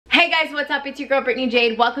guys, what's up? It's your girl Brittany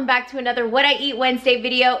Jade. Welcome back to another What I Eat Wednesday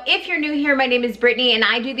video. If you're new here, my name is Brittany and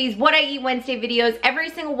I do these What I Eat Wednesday videos every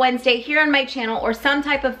single Wednesday here on my channel or some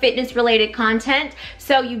type of fitness related content.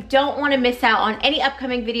 So you don't want to miss out on any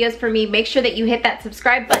upcoming videos from me. Make sure that you hit that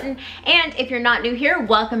subscribe button. And if you're not new here,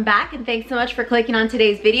 welcome back and thanks so much for clicking on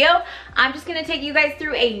today's video. I'm just going to take you guys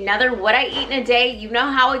through another What I Eat in a day. You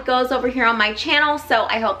know how it goes over here on my channel, so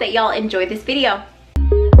I hope that y'all enjoy this video.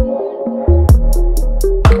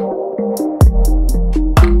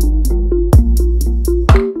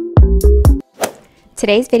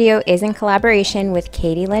 Today's video is in collaboration with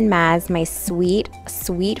Katie Lynn Maz, my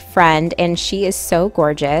sweet friend, and she is so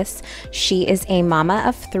gorgeous. She is a mama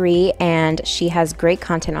of 3 and she has great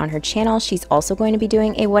content on her channel. She's also going to be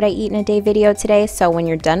doing a What I Eat in a Day video today, so when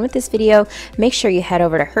you're done with this video, make sure you head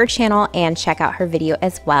over to her channel and check out her video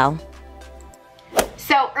as well.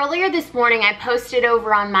 So earlier this morning, I posted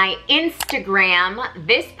over on my Instagram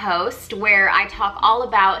this post where I talk all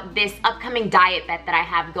about this upcoming diet bet that I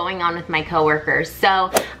have going on with my coworkers.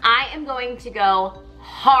 So I am going to go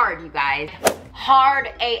hard, you guys, hard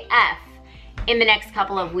AF in the next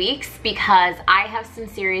couple of weeks because I have some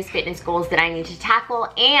serious fitness goals that I need to tackle.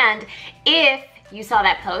 And if you saw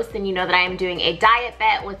that post, then you know that I am doing a diet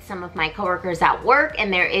bet with some of my coworkers at work,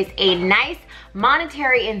 and there is a nice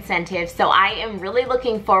monetary incentive. So I am really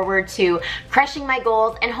looking forward to crushing my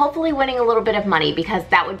goals and hopefully winning a little bit of money because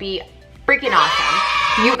that would be freaking awesome.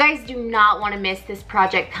 You guys do not want to miss this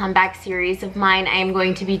Project Comeback series of mine. I am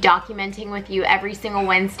going to be documenting with you every single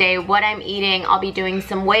Wednesday what I'm eating. I'll be doing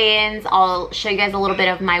some weigh-ins. I'll show you guys a little bit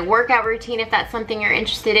of my workout routine if that's something you're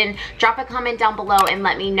interested in. Drop a comment down below and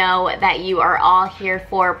let me know that you are all here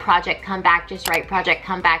for Project Comeback. Just write Project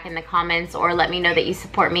Comeback in the comments or let me know that you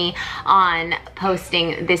support me on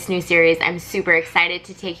posting this new series. I'm super excited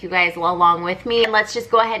to take you guys along with me. And let's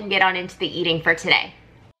just go ahead and get on into the eating for today.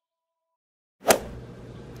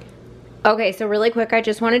 Okay, so really quick, I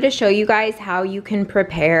just wanted to show you guys how you can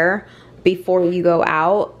prepare before you go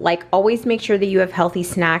out. Like, always make sure that you have healthy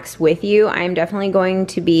snacks with you. I'm definitely going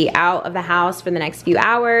to be out of the house for the next few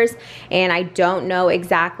hours, and I don't know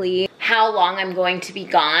exactly how long I'm going to be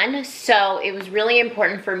gone. So it was really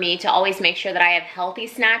important for me to always make sure that I have healthy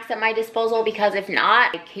snacks at my disposal, because if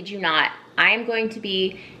not, I kid you not, I am going to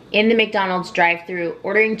be in the McDonald's drive-thru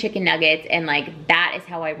ordering chicken nuggets, and like that is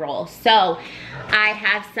how I roll. So I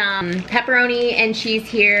have some pepperoni and cheese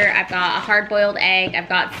here. I've got a hard-boiled egg. I've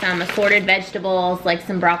got some assorted vegetables like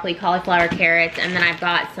some broccoli, cauliflower, carrots, and then I've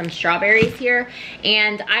got some strawberries here.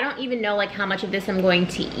 And I don't even know like how much of this I'm going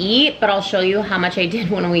to eat, but I'll show you how much I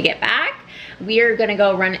did when we get back. We are gonna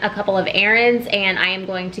go run a couple of errands, and I am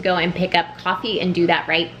going to go and pick up coffee and do that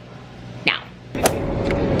right now.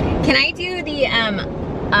 Can I do the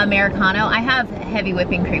Americano? I have heavy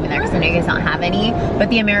whipping cream in there because I know you guys don't have any, but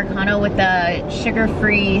the Americano with the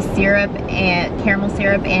sugar-free syrup and caramel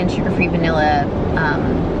syrup and sugar-free vanilla.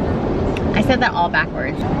 I said that all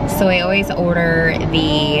backwards. So I always order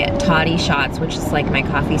the toddy shots, which is like my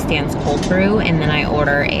coffee stand's cold brew, and then I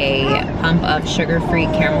order a pump of sugar-free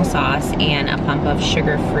caramel sauce and a pump of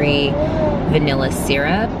sugar-free vanilla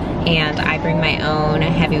syrup. And I bring my own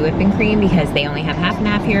heavy whipping cream because they only have half and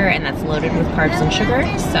half here, and that's loaded with carbs and sugar.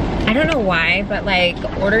 So I don't know why, but like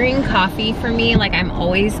ordering coffee for me, like I'm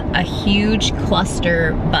always a huge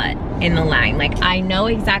cluster butt in the line. Like I know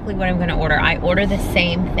exactly what I'm gonna order. I order the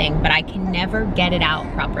same thing, but I can never get it out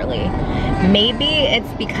properly. Maybe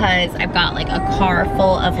it's because I've got like a car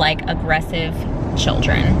full of like aggressive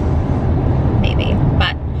children, maybe.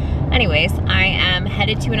 But anyways, I am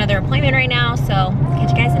headed to another appointment right now, so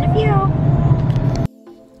catch you guys in a few.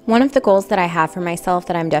 One of the goals that I have for myself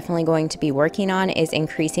that I'm definitely going to be working on is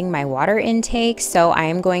increasing my water intake. So I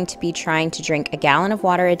am going to be trying to drink 1 gallon of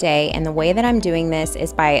water a day, and the way that I'm doing this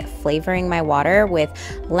is by flavoring my water with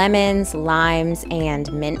lemons, limes,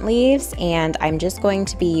 and mint leaves. And I'm just going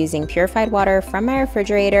to be using purified water from my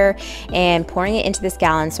refrigerator and pouring it into this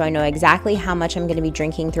gallon so I know exactly how much I'm going to be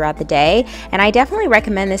drinking throughout the day. And I definitely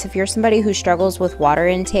recommend this if you're somebody who struggles with water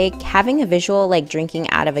intake. Having a visual like drinking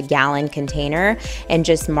out of a gallon container and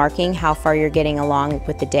just marking how far you're getting along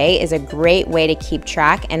with the day is a great way to keep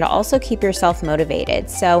track and to also keep yourself motivated.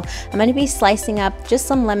 So I'm going to be slicing up just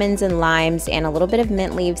some lemons and limes and a little bit of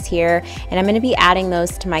mint leaves here, and I'm going to be adding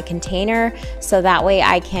those to my container so that way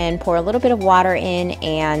I can pour a little bit of water in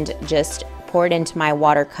and just pour it into my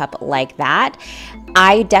water cup like that.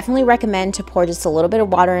 I definitely recommend to pour just a little bit of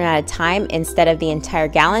water in at a time instead of the entire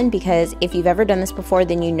gallon, because if you've ever done this before,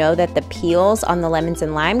 then you know that the peels on the lemons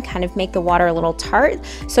and lime kind of make the water a little tart.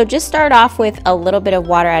 So just start off with a little bit of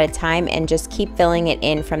water at a time and just keep filling it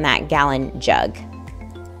in from that gallon jug.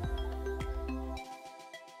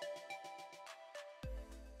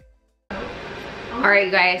 All right,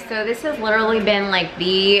 you guys, so this has literally been like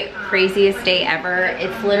the craziest day ever.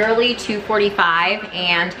 It's literally 2:45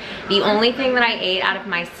 and the only thing that I ate out of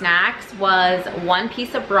my snacks was 1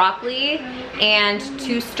 piece of broccoli and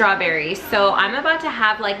 2 strawberries. So I'm about to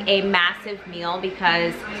have like a massive meal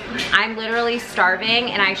because I'm literally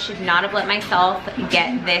starving and I should not have let myself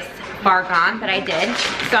get this far gone, but I did.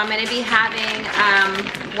 So I'm gonna be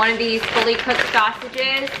having one of these fully cooked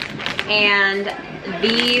sausages and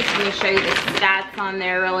these, let me show you the stats on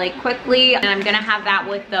there really quickly. And I'm gonna have that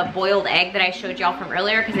with the boiled egg that I showed y'all from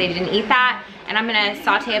earlier because I didn't eat that. And I'm gonna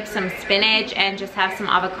saute up some spinach and just have some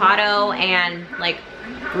avocado and like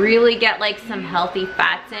really get like some healthy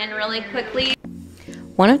fats in really quickly.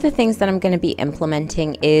 One of the things that I'm going to be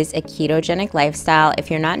implementing is a ketogenic lifestyle.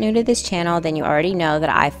 If you're not new to this channel, then you already know that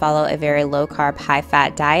I follow a very low carb, high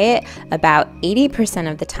fat diet about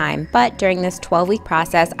 80% of the time. But during this 12-week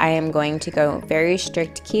process, I am going to go very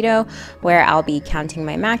strict keto where I'll be counting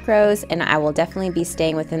my macros and I will definitely be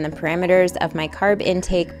staying within the parameters of my carb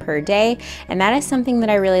intake per day. And that is something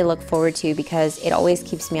that I really look forward to because it always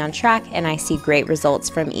keeps me on track and I see great results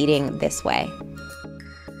from eating this way.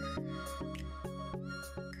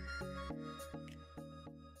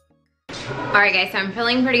 All right guys, so I'm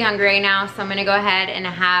feeling pretty hungry right now, so I'm gonna go ahead and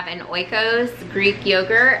have an Oikos Greek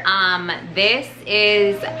yogurt. This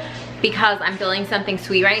is because I'm feeling something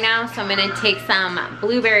sweet right now, so I'm gonna take some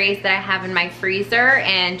blueberries that I have in my freezer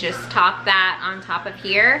and just top that on top of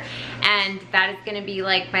here. And that is gonna be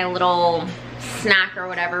like my little snack or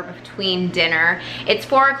whatever between dinner. It's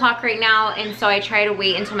 4 o'clock right now, and so I try to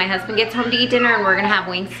wait until my husband gets home to eat dinner, and we're gonna have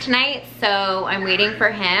wings tonight, so I'm waiting for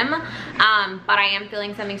him. But I am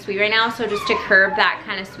feeling something sweet right now, so just to curb that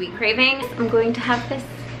kind of sweet craving, I'm going to have this.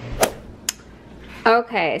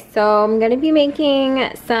 Okay, so I'm gonna be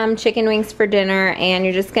making some chicken wings for dinner, and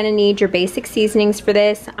you're just gonna need your basic seasonings for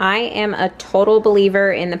this. I am a total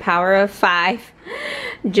believer in the power of 5.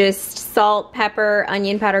 Just salt, pepper,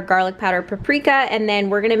 onion powder, garlic powder, paprika, and then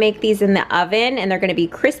we're gonna make these in the oven, and they're gonna be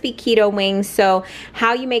crispy keto wings. So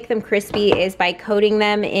how you make them crispy is by coating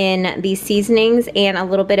them in these seasonings and a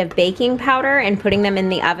little bit of baking powder and putting them in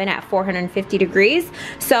the oven at 450 degrees.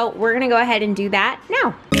 So we're gonna go ahead and do that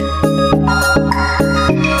now.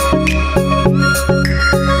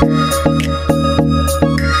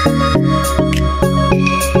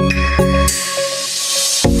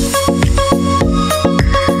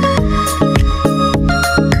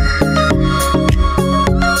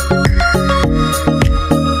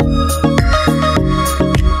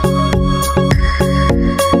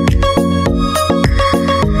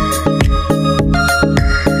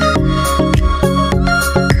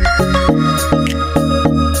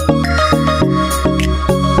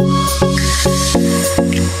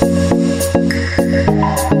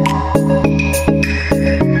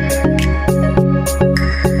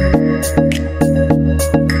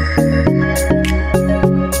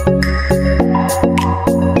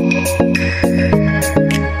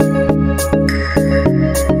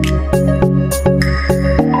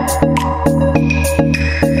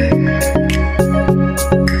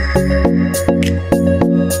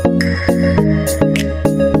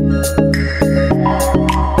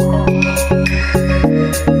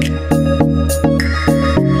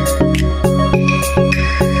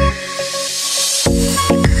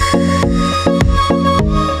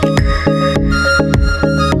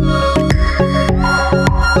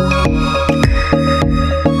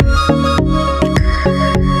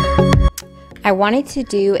 I wanted to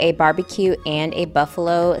do a barbecue and a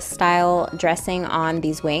buffalo style dressing on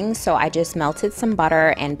these wings, so I just melted some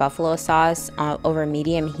butter and buffalo sauce over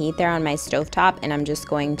medium heat there on my stovetop, and I'm just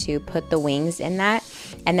going to put the wings in that.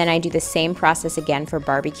 And then I do the same process again for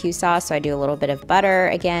barbecue sauce, so I do a little bit of butter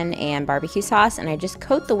again and barbecue sauce, and I just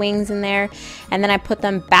coat the wings in there, and then I put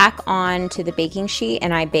them back onto the baking sheet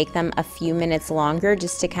and I bake them a few minutes longer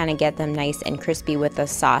just to kind of get them nice and crispy with the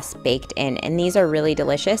sauce baked in. And these are really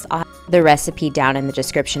delicious. I'll have the recipe down in the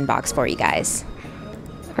description box for you guys.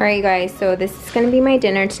 All right, you guys, so this is gonna be my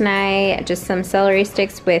dinner tonight. Just some celery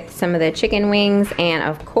sticks with some of the chicken wings, and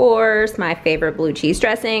of course, my favorite blue cheese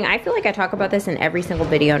dressing. I feel like I talk about this in every single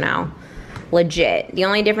video now. Legit. The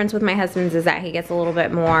only difference with my husband's is that he gets a little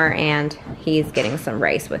bit more, and he's getting some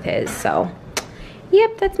rice with his, so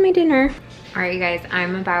yep, that's my dinner. All right, you guys,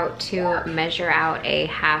 I'm about to measure out a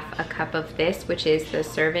half a cup of this, which is the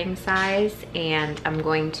serving size, and I'm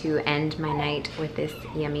going to end my night with this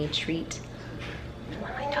yummy treat.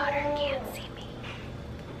 My daughter can't see me.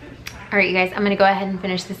 All right, you guys, I'm gonna go ahead and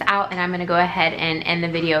finish this out, and I'm gonna go ahead and end the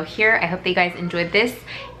video here. I hope that you guys enjoyed this,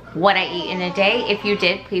 what I eat in a day. If you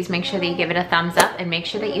did, please make sure that you give it a thumbs up and make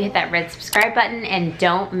sure that you hit that red subscribe button, and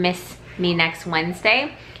don't miss me next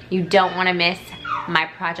Wednesday. You don't want to miss my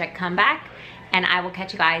project comeback, and I will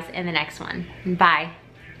catch you guys in the next one. Bye.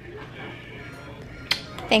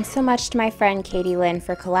 Thanks so much to my friend Katie Lynn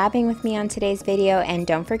for collabing with me on today's video, and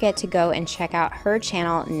don't forget to go and check out her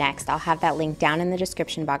channel next. I'll have that link down in the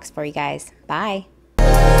description box for you guys. Bye.